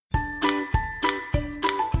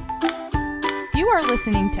You are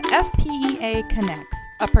listening to FPEA Connects,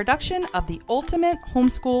 a production of the Ultimate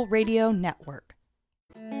Homeschool Radio Network.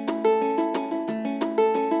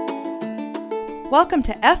 Welcome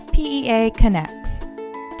to FPEA Connects.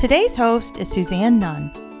 Today's host is Suzanne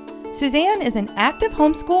Nunn. Suzanne is an active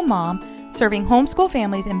homeschool mom serving homeschool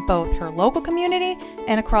families in both her local community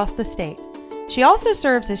and across the state. She also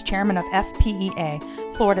serves as chairman of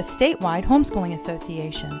FPEA, Florida's statewide homeschooling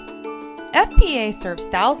association. FPEA serves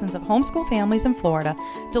thousands of homeschool families in Florida,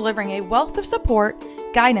 delivering a wealth of support,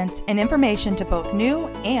 guidance, and information to both new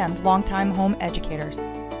and longtime home educators.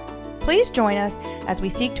 Please join us as we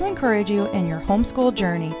seek to encourage you in your homeschool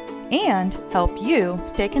journey and help you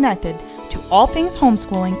stay connected to all things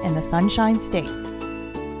homeschooling in the Sunshine State.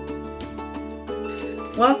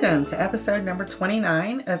 Welcome to episode number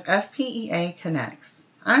 29 of FPEA Connects.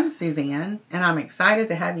 I'm Suzanne, and I'm excited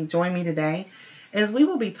to have you join me today as we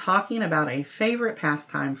will be talking about a favorite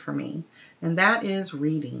pastime for me, and that is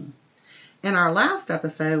reading. In our last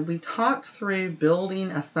episode, we talked through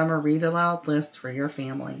building a summer read aloud list for your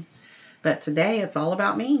family. But today it's all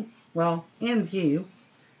about me. Well, and you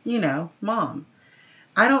know, Mom.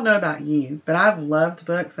 I don't know about you, but I've loved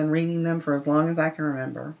books and reading them for as long as I can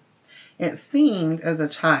remember. It seemed as a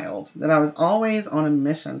child that I was always on a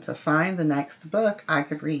mission to find the next book I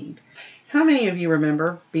could read. How many of you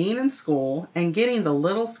remember being in school and getting the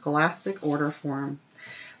little Scholastic order form?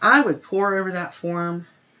 I would pore over that form,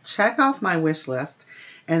 check off my wish list,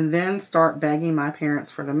 and then start begging my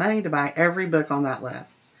parents for the money to buy every book on that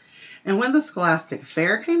list. And when the Scholastic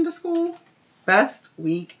Fair came to school, best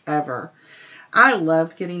week ever. I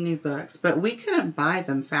loved getting new books, but we couldn't buy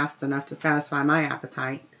them fast enough to satisfy my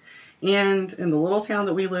appetite. And in the little town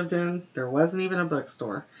that we lived in, there wasn't even a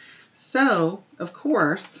bookstore. So, of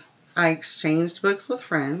course, I exchanged books with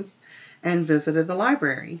friends and visited the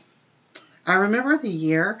library. I remember the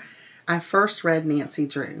year I first read Nancy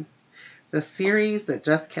Drew, the series that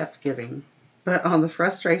just kept giving, but on the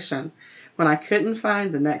frustration when I couldn't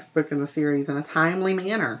find the next book in the series in a timely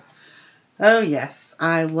manner. Oh yes,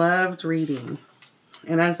 I loved reading.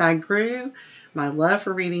 And as I grew, my love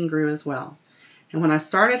for reading grew as well. And when I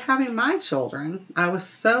started having my children, I was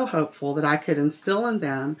so hopeful that I could instill in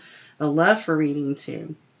them a love for reading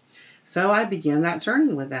too. So I began that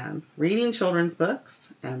journey with them, reading children's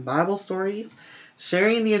books and Bible stories,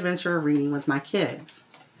 sharing the adventure of reading with my kids.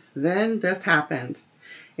 Then this happened.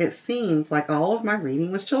 It seemed like all of my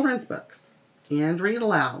reading was children's books and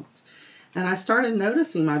read-alouds, and I started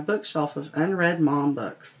noticing my bookshelf of unread mom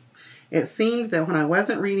books. It seemed that when I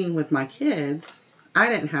wasn't reading with my kids, I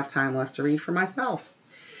didn't have time left to read for myself.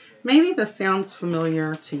 Maybe this sounds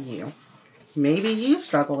familiar to you. Maybe you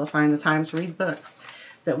struggle to find the time to read books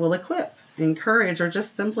that will equip, encourage, or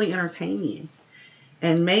just simply entertain you.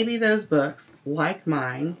 And maybe those books, like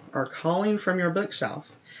mine, are calling from your bookshelf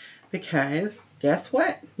because, guess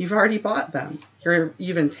what? You've already bought them.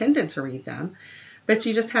 You've intended to read them, but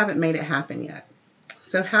you just haven't made it happen yet.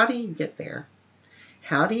 So how do you get there?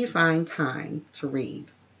 How do you find time to read?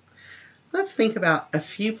 Let's think about a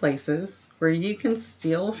few places where you can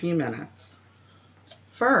steal a few minutes.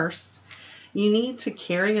 First, you need to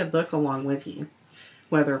carry a book along with you.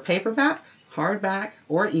 Whether paperback, hardback,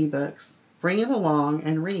 or ebooks, bring it along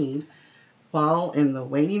and read while in the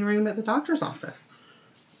waiting room at the doctor's office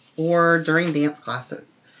or during dance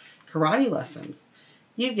classes, karate lessons.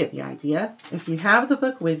 You get the idea. If you have the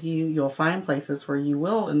book with you, you'll find places where you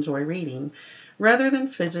will enjoy reading rather than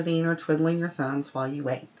fidgeting or twiddling your thumbs while you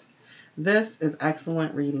wait. This is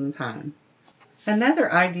excellent reading time.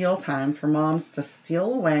 Another ideal time for moms to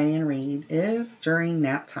steal away and read is during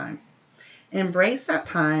nap time. Embrace that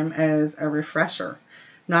time as a refresher,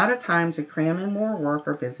 not a time to cram in more work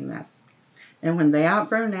or busyness. And when they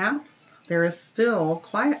outgrow naps, there is still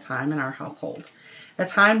quiet time in our household, a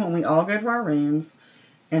time when we all go to our rooms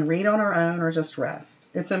and read on our own or just rest.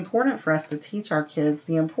 It's important for us to teach our kids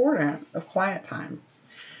the importance of quiet time.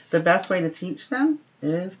 The best way to teach them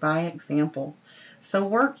is by example. So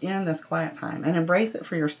work in this quiet time and embrace it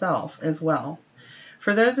for yourself as well.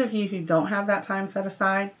 For those of you who don't have that time set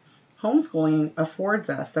aside, homeschooling affords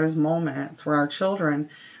us those moments where our children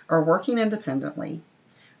are working independently.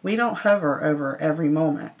 We don't hover over every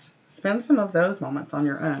moment. Spend some of those moments on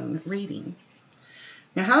your own reading.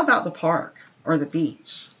 Now, how about the park or the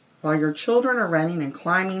beach? While your children are running and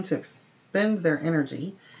climbing to expend their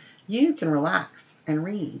energy, you can relax and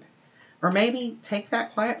read. Or maybe take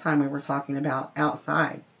that quiet time we were talking about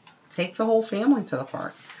outside. Take the whole family to the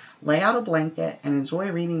park. Lay out a blanket and enjoy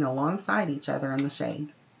reading alongside each other in the shade.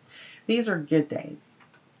 These are good days.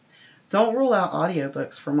 Don't rule out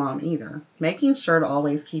audiobooks for mom either, making sure to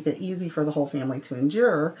always keep it easy for the whole family to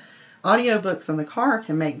endure Audiobooks in the car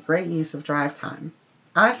can make great use of drive time.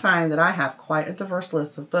 I find that I have quite a diverse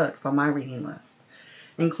list of books on my reading list,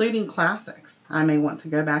 including classics I may want to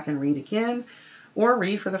go back and read again or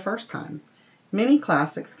read for the first time. Many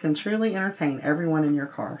classics can truly entertain everyone in your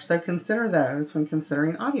car, so consider those when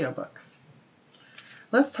considering audiobooks.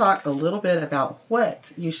 Let's talk a little bit about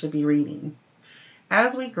what you should be reading.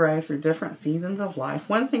 As we grow through different seasons of life,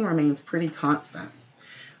 one thing remains pretty constant.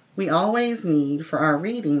 We always need for our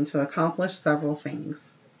reading to accomplish several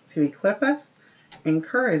things: to equip us,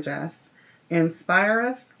 encourage us, inspire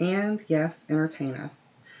us, and yes, entertain us.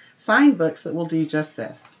 Find books that will do just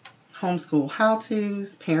this: homeschool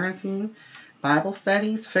how-tos, parenting, Bible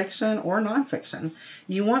studies, fiction, or nonfiction.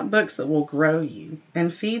 You want books that will grow you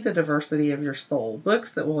and feed the diversity of your soul,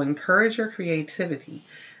 books that will encourage your creativity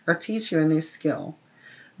or teach you a new skill.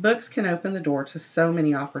 Books can open the door to so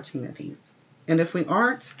many opportunities, and if we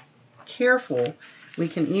aren't careful, we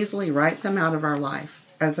can easily write them out of our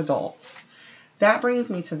life as adults. That brings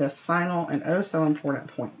me to this final and oh so important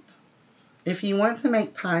point. If you want to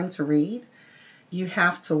make time to read, you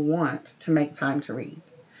have to want to make time to read.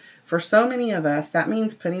 For so many of us, that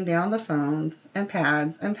means putting down the phones and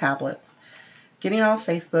pads and tablets, getting off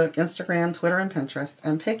Facebook, Instagram, Twitter, and Pinterest,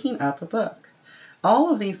 and picking up a book.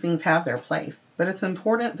 All of these things have their place, but it's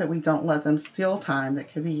important that we don't let them steal time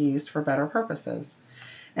that could be used for better purposes.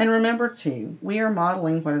 And remember, too, we are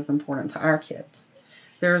modeling what is important to our kids.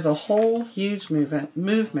 There is a whole huge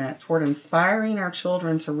movement toward inspiring our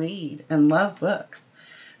children to read and love books.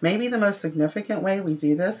 Maybe the most significant way we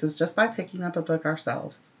do this is just by picking up a book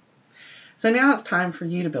ourselves. So now it's time for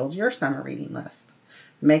you to build your summer reading list.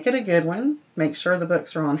 Make it a good one, make sure the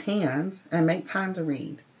books are on hand, and make time to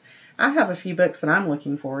read. I have a few books that I'm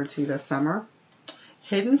looking forward to this summer: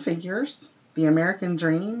 Hidden Figures, The American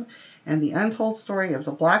Dream, and The Untold Story of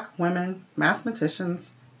the Black Women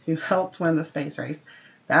Mathematicians Who Helped Win the Space Race.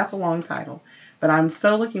 That's a long title, but I'm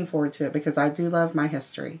so looking forward to it because I do love my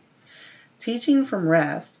history. Teaching from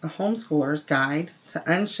Rest, a homeschooler's guide to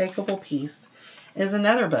unshakable peace, is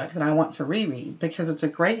another book that I want to reread because it's a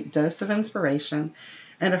great dose of inspiration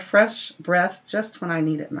and a fresh breath just when I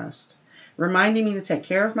need it most, reminding me to take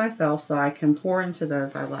care of myself so I can pour into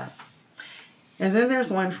those I love. And then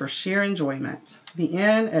there's one for sheer enjoyment, The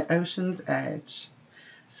Inn at Ocean's Edge.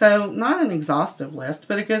 So not an exhaustive list,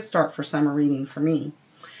 but a good start for summer reading for me.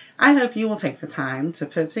 I hope you will take the time to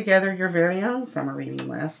put together your very own summer reading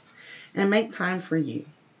list and make time for you.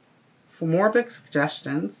 For more book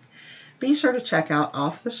suggestions, be sure to check out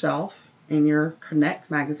Off the Shelf in your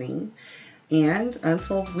Connect magazine. And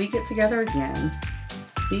until we get together again,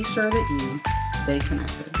 be sure that you stay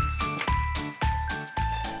connected.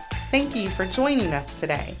 Thank you for joining us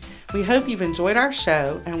today. We hope you've enjoyed our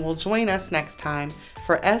show and will join us next time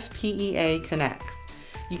for FPEA Connects.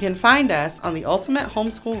 You can find us on the Ultimate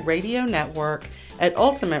Homeschool Radio Network at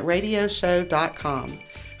ultimateradioshow.com.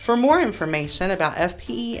 For more information about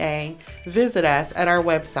FPEA, visit us at our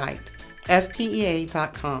website,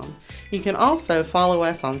 fpea.com. You can also follow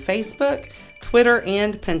us on Facebook, Twitter,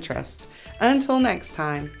 and Pinterest. Until next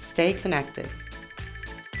time, stay connected.